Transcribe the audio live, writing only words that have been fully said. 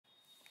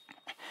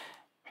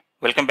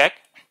Welcome back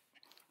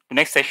to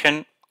next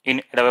session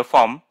in Adobe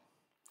form.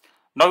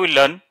 Now we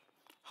learn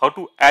how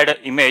to add an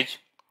image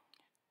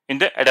in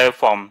the Adobe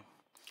form.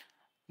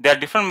 There are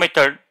different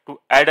methods to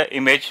add an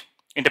image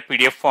in the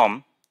PDF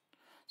form.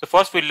 So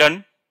first we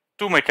learn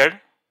two methods.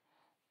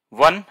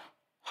 One,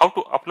 how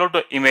to upload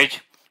the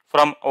image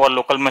from our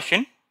local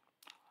machine,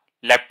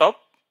 laptop,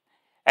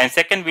 and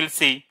second we'll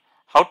see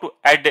how to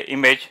add the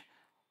image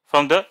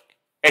from the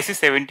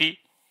SE78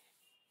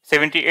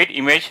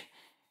 image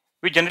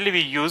which generally we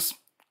use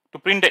to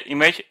print the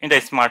image in the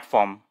smart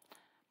form.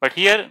 But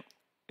here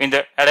in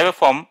the Adobe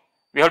form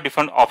we have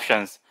different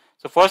options.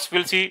 So first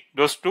we'll see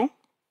those two.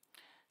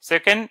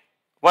 Second,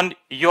 one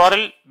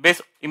URL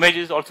based image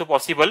is also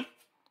possible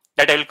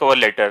that I will cover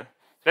later.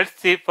 Let's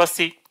first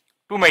see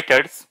two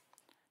methods,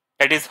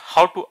 that is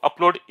how to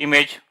upload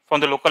image from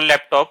the local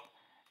laptop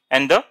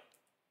and the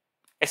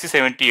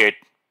SE78.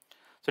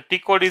 So T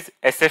code is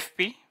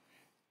SFP.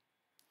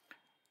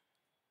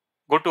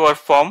 Go to our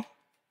form,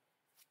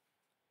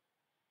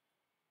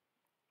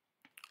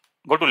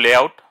 go to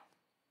layout,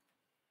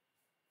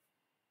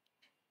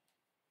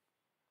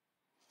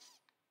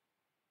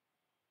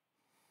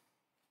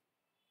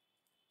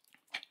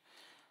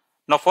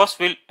 now first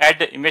we'll add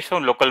the image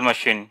from local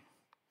machine.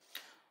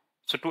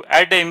 So to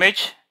add the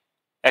image,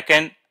 we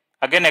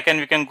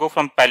can go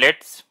from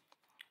palettes,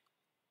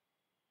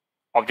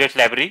 object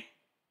library,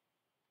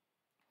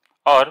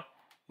 or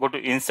go to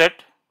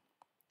insert,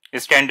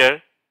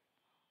 standard,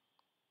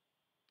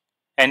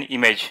 and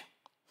image.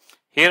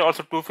 Here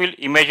also two field,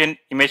 image and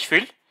image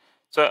field.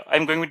 So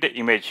I'm going with the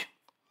image.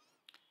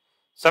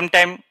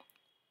 Sometime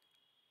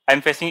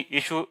I'm facing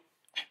issue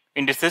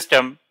in the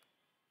system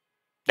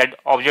that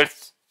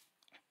objects,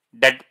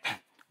 that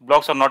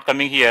blocks are not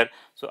coming here.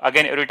 So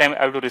again every time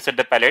I have to reset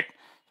the palette.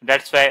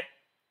 That's why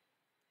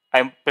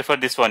I prefer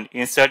this one,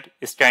 insert,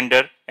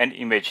 standard, and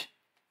image.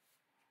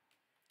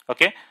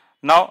 Okay.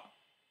 Now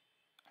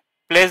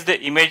place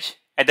the image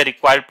at the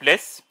required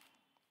place.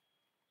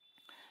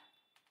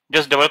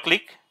 Just double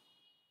click,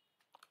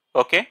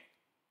 okay,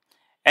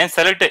 and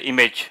select the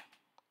image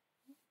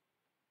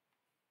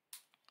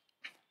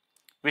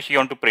which you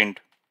want to print.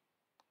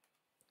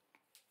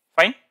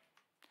 Fine.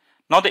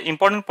 Now the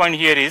important point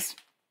here is,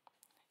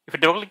 if you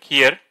double click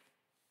here,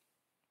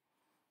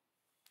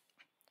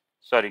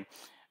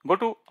 go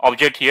to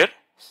object here,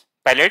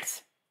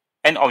 palettes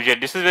and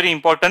object. This is very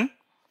important.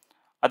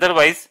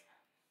 Otherwise,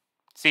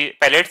 see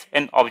palettes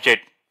and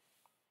object.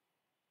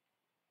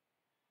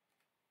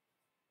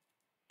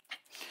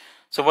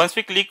 So once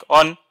we click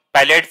on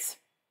palettes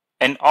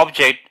and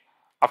object,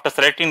 after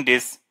selecting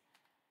this,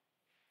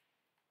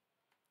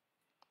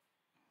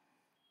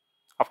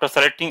 after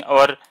selecting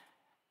our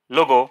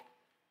logo,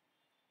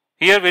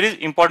 here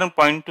very important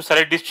point to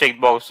select this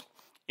checkbox,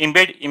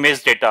 embed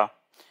image data.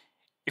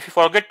 If you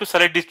forget to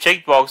select this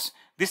checkbox,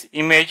 this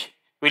image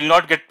will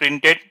not get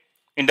printed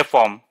in the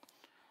form.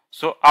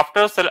 So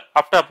after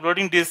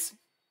uploading this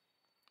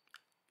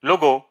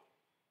logo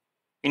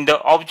in the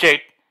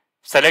object,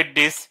 select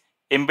this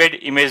embed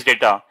image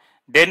data,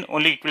 then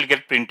only it will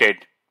get printed.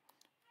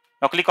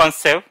 Now click on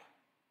save,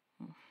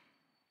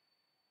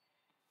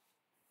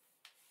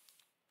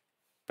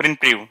 print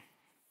preview.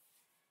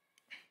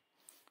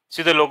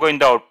 See the logo in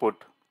the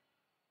output.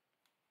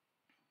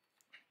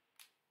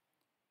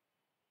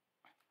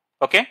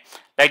 Okay,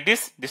 like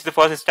this is the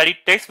first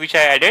static text which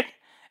I added,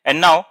 and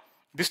now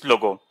this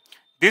logo.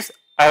 This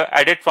I have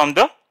added from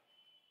the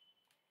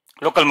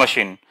local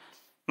machine.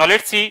 Now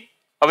let's see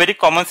a very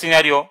common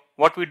scenario.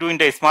 What we do in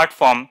the smart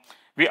form,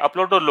 we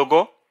upload the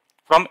logo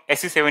from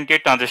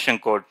SE78 transaction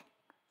code.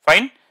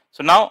 Fine.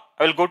 So now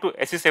I will go to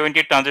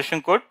SE78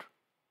 transaction code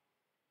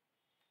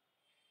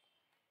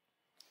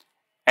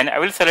and I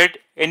will select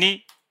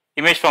any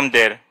image from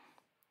there.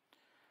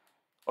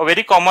 A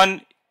very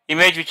common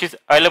image which is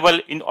available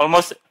in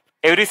almost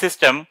every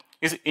system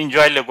is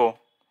Enjoy logo,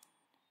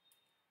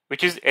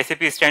 which is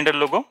SAP standard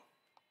logo.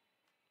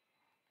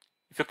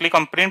 If you click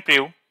on print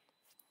preview,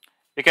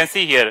 you can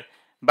see here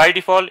by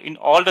default in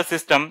all the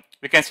system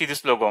we can see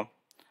this logo,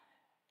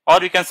 or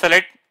we can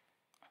select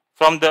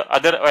from the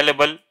other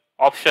available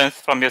options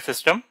from your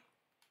system.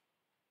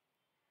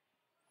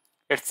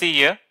 Let's see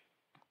here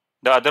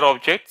the other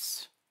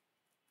objects,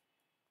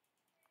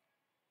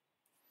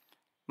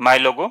 my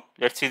logo.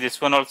 Let's see this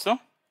one also.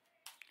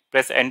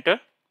 Press enter.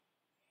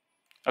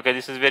 Okay,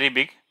 this is very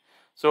big.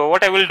 So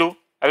what I will do,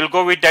 I will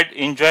go with that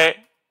Enjoy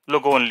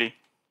logo only.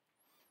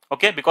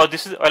 Okay, because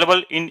this is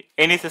available in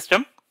any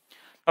system.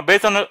 Now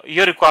based on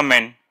your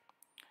requirement,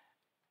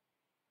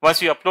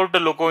 once you upload the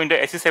logo in the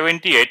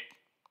SE78,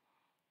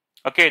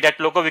 okay, that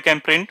logo we can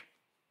print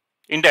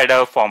in the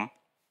Adobe form.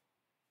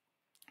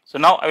 So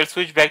now I will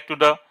switch back to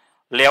the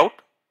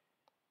layout,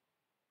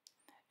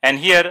 and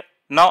here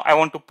now I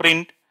want to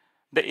print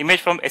the image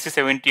from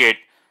SE78.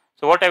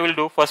 So what I will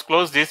do, first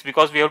close this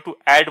because we have to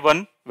add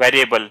one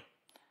variable.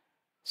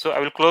 So I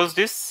will close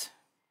this.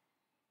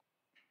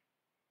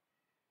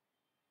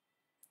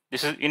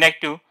 This is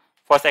inactive.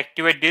 First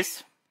activate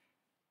this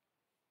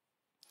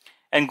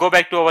and go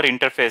back to our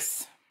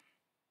interface.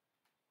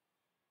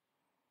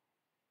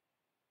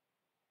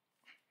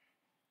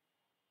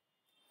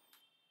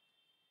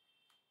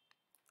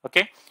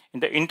 Okay, in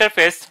the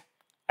interface,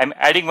 I'm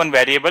adding one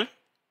variable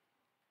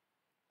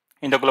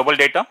in the global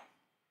data,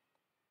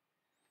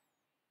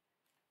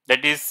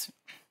 that is,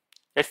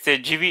 let's say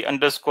GV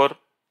underscore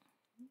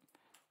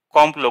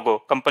comp logo,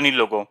 company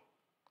logo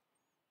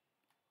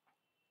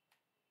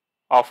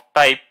of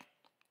type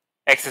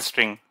X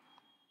string.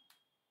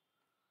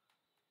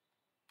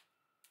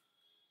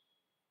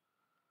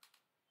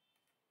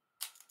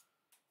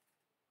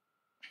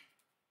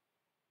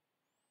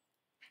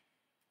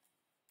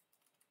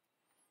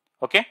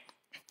 Okay,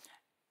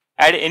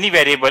 add any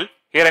variable.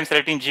 Here I'm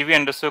selecting GV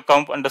underscore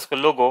comp underscore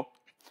logo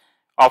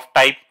of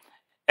type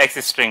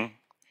X string.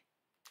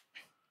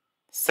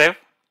 Save.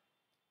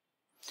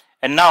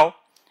 And now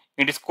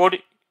in this code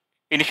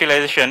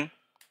initialization,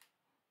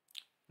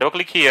 double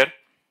click here.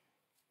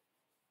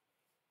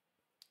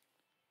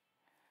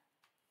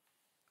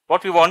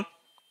 What we want,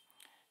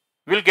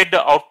 we'll get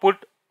the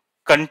output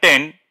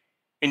content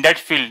in that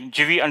field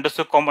GV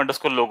underscore comp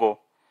underscore logo.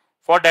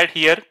 For that,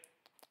 here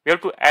we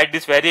have to add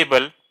this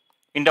variable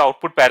in the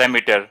output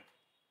parameter.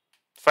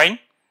 Fine.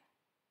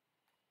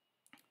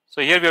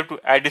 So here we have to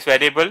add this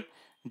variable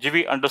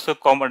GV underscore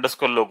comp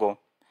underscore logo,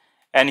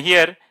 and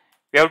here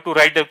we have to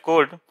write the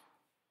code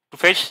to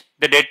fetch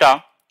the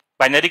data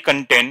binary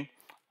content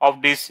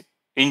of this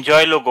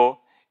enjoy logo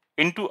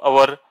into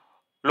our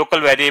local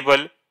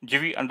variable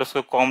GV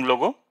underscore comp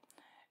logo,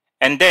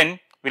 and then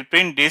we'll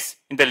print this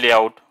in the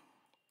layout.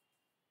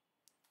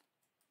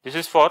 This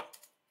is for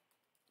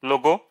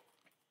logo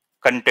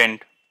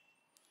content.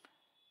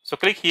 So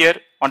click here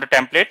on the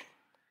template,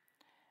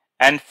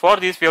 and for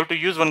this we have to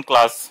use one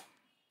class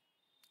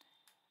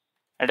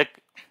and a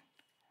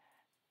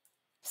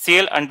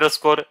CL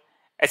underscore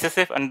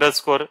SSF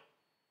underscore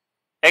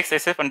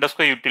XSF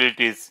underscore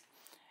utilities,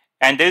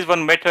 and there is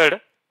one method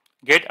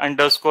get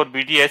underscore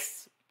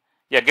BDS,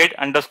 get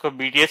underscore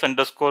BDS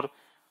underscore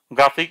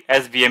graphic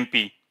as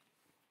VMP.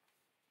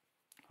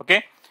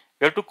 Okay,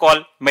 we have to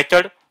call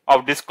method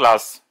of this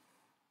class,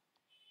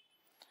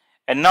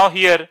 and now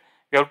here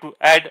we have to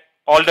add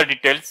all the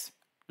details,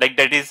 like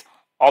that is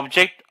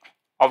object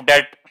of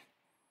that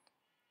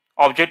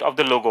object of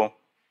the logo.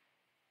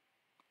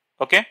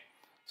 Okay,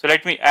 so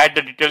let me add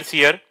the details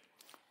here.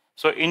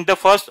 So in the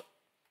first,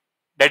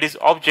 that is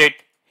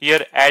object,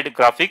 here add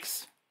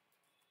graphics.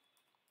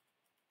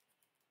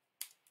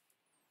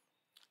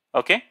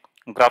 Okay,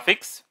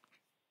 graphics.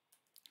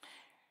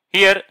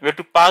 Here we have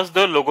to pass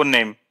the logo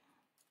name.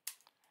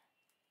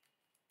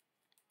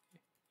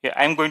 Here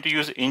I am going to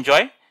use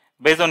enjoy.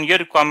 Based on your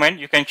requirement,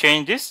 you can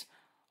change this,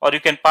 or you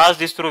can pass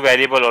this through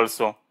variable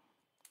also.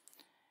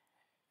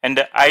 And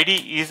the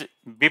ID is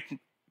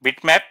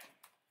bitmap,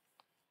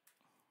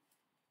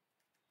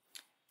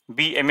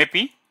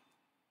 BMAP.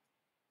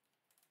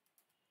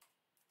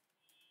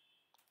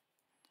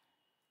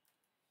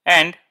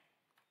 And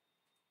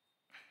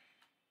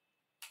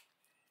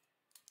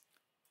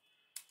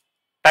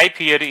type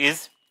here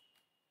is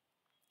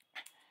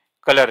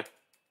color,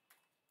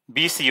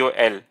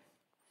 BCOL.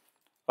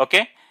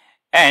 Okay,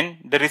 and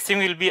the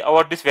receiving will be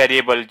our this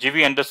variable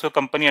GV underscore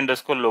company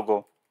underscore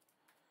logo.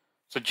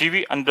 So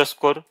GV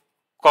underscore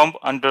comp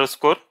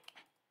underscore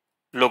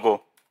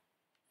logo.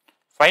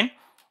 Fine.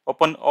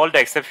 Open all the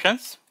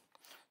exceptions.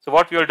 So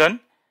what we have done,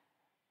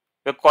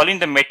 we are calling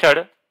the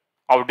method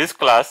of this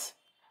class.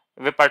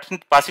 We are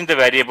passing the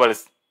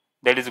variables,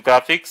 that is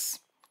graphics,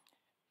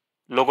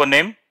 logo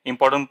name,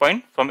 important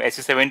point from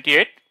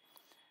SE78.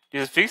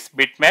 This is fixed,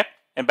 bitmap,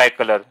 and by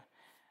color,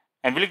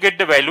 and we'll get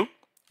the value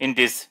in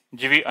this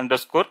GV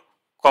underscore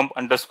comp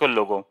underscore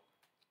logo.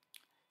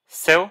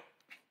 Save,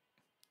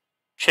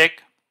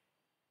 check,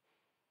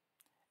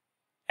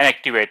 and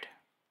activate.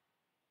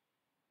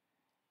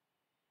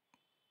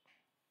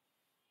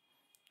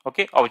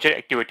 Okay, object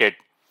activated.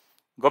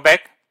 Go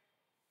back.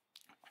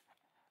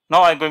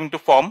 Now I'm going to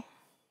form.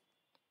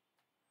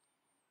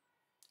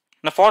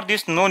 Now for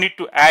this, no need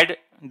to add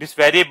this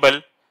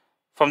variable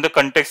from the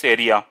context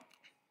area.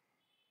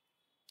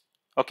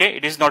 Okay,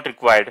 it is not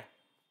required.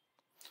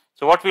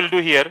 So what we'll do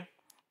here,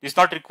 it is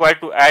not required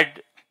to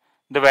add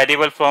the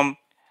variable from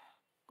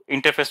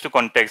interface to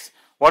context.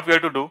 What we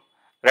have to do,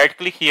 right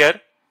click here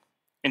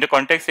in the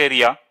context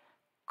area,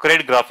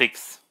 create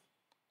graphics.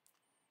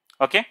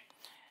 Okay,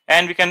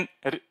 and we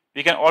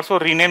can also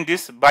rename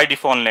this by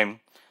default name.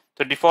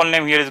 So default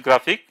name here is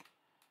graphic.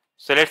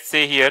 So let's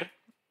say here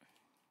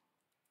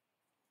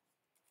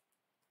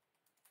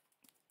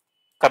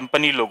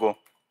company logo.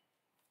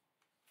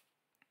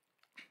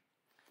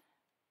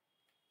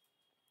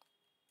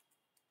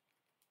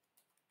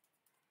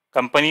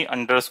 Company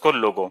underscore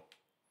logo.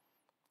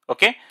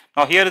 Okay,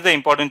 now here is the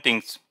important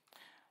things.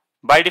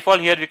 By default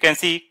here we can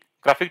see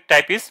graphic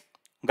type is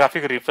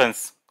graphic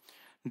reference.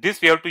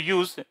 This we have to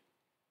use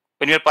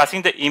when you are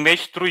passing the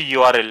image through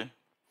URL.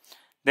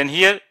 Then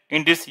here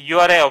in this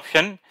URI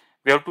option,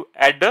 we have to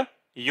add the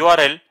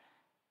URL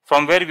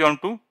from where we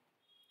want to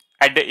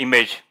add the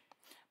image.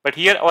 But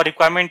here our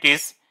requirement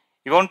is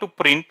we want to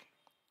print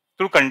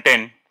through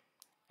content,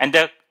 and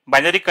the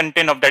binary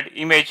content of that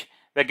image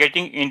we are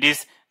getting in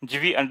this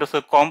GV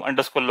underscore com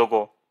underscore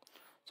logo.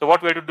 So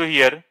what we have to do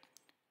here,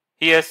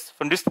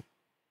 from this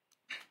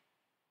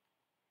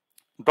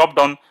drop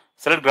down,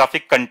 select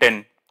graphic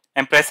content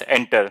and press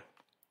enter.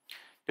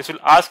 This will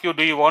ask you,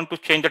 do you want to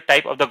change the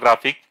type of the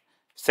graphic?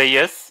 Say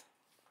yes.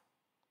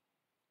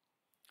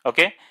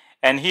 Okay,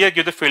 and here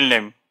give the field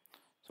name.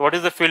 So what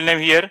is the field name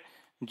here?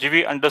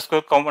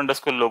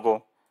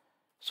 gv_comp_logo.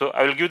 So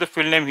I will give the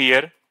field name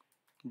here,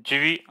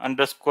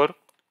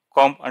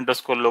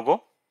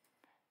 gv_comp_logo,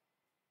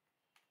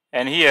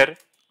 and here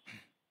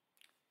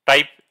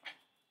type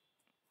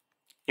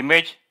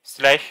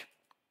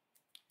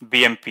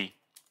image/bmp.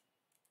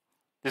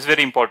 This is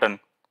very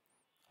important.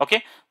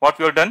 Okay, what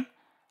we have done,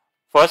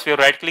 first we have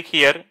right click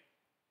here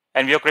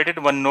and we have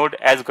created one node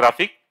as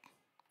graphic.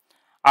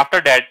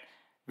 After that,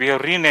 we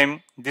have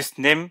renamed this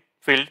name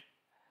field,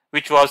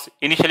 which was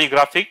initially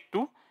graphic,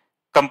 to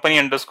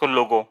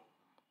company_logo,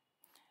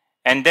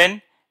 and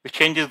then we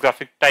change this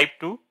graphic type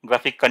to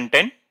graphic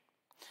content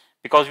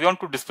because we want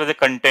to display the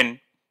content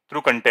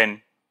through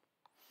content.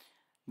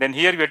 Then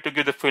here we have to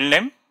give the field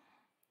name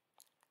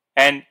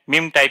and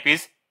meme type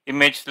is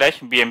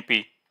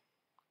image/bmp.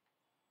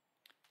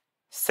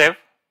 Save,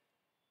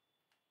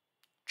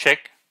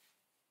 check,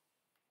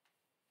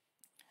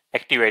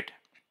 activate.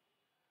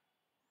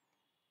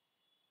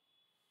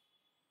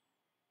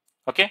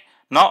 Okay,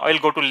 now I will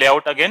go to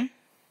layout again.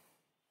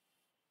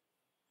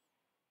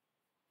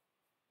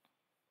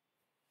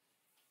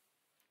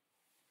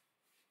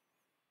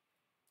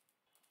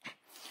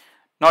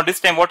 Now this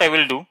time what I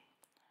will do,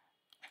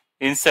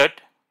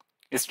 insert,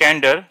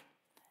 standard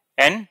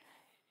and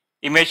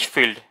image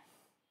field.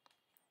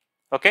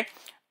 Okay,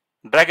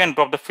 drag and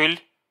drop the field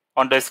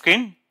on the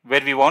screen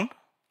where we want.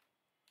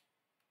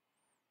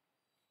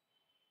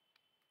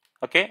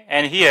 Okay,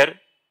 and here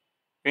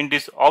in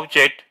this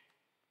object,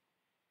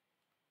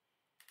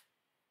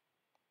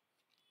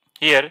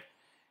 here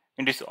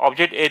in this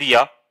object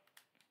area,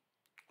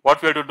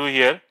 what we have to do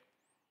here,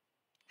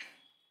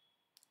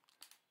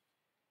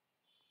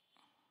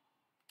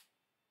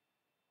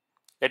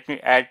 let me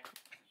add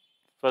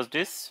first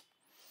this.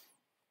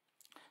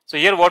 So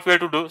here what we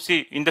have to do,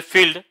 see in the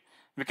field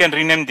we can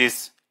rename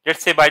this.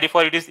 Let's say by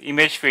default it is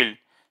image field.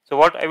 So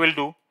what I will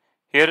do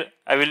here,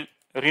 I will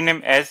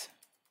rename as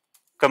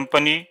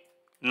company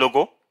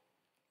logo.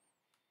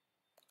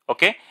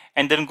 Okay,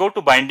 and then go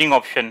to binding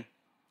option.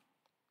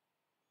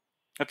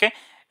 Okay,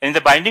 and in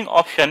the binding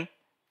option,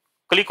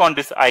 click on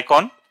this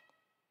icon,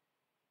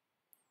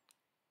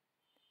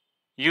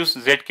 use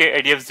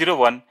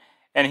ZK-ADF01,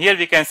 and here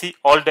we can see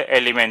all the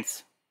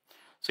elements.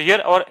 So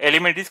here our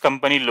element is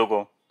company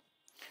logo.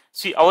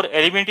 See, our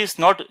element is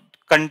not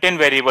content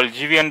variable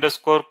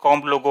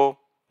gv_comp logo.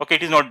 Okay,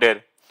 it is not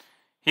there.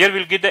 Here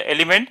we'll give the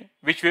element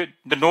which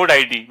the node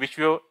ID which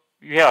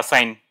we have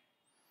assigned.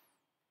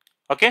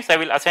 Okay, so I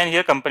will assign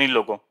here company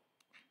logo.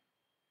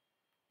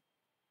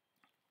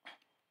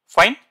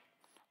 Fine.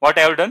 What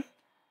I have done,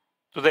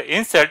 to the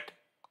insert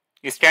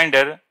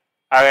standard,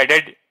 I have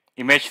added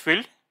image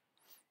field.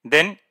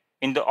 Then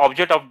in the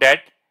object of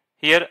that,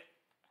 here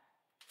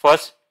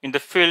first in the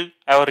field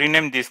I have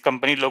renamed this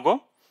company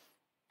logo.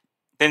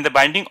 Then the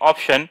binding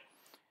option,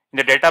 in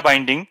the data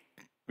binding,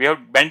 we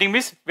have binding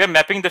means we are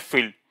mapping the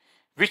field,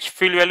 which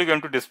field value we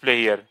want to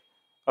display here.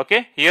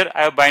 Okay, here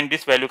I have bind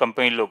this value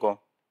company logo.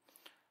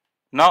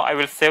 Now I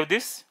will save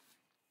this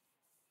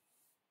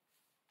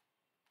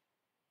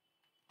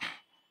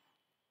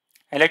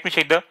and let me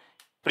check the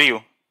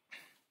preview.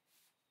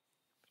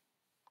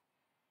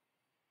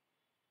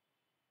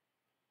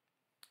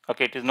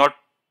 Okay, it is not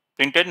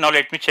printed. Now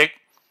let me check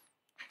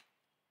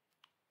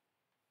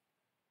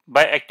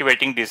by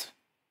activating this.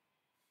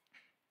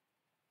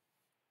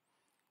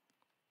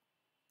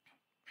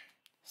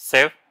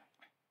 Save,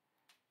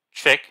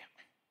 check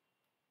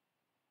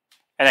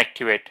and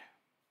activate.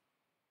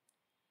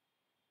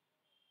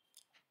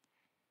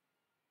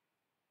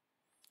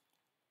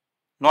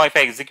 Now if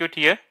I execute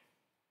here,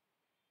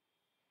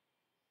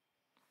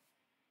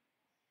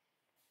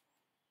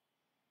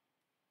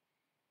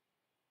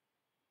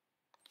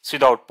 see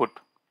the output.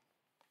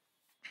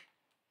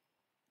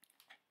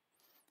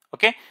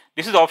 Okay,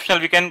 this is optional.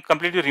 We can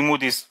completely remove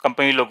this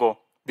company logo,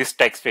 this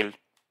text field.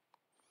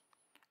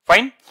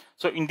 Fine.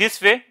 So in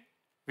this way,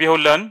 we have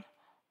learned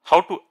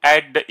how to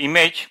add the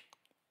image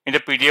in the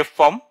PDF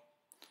form,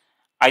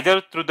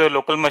 either through the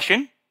local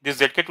machine. This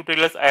ZK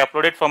tutorials I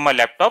uploaded from my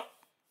laptop,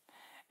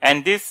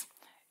 and this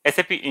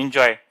SAP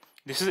Enjoy.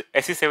 This is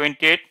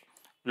SE78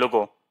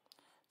 logo.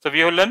 So we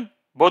have learned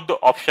both the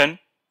option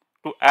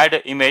to add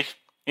an image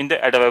in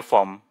the Adobe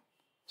form.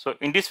 So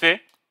in this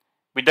way,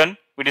 we're done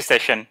with this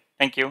session.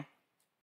 Thank you.